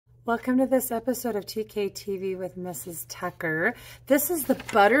Welcome to this episode of TKTV with Mrs. Tucker. This is the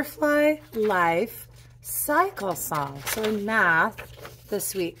Butterfly Life Cycle Song. So in math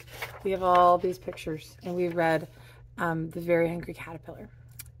this week, we have all these pictures and we read The Very Hungry Caterpillar.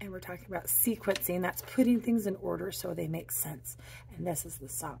 And we're talking about sequencing. That's putting things in order so they make sense. And this is the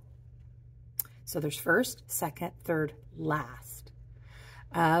song. So there's first, second, third, last.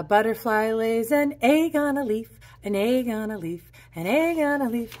 A butterfly lays an egg on a leaf, an egg on a leaf, an egg on a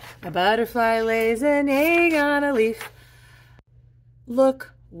leaf. A butterfly lays an egg on a leaf.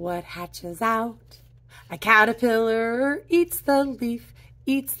 Look what hatches out. A caterpillar eats the leaf,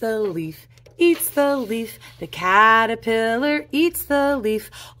 eats the leaf, eats the leaf. The caterpillar eats the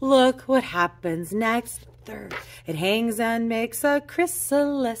leaf. Look what happens next. Third, it hangs and makes a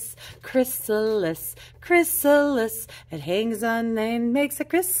chrysalis, chrysalis, chrysalis. It hangs on and makes a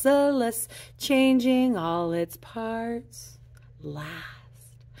chrysalis, changing all its parts. Last.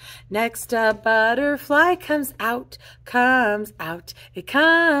 Next, a butterfly comes out, it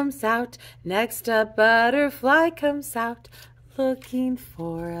comes out. Next, a butterfly comes out, looking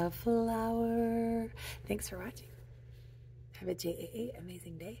for a flower. Thanks for watching. Have a JAA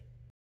amazing day.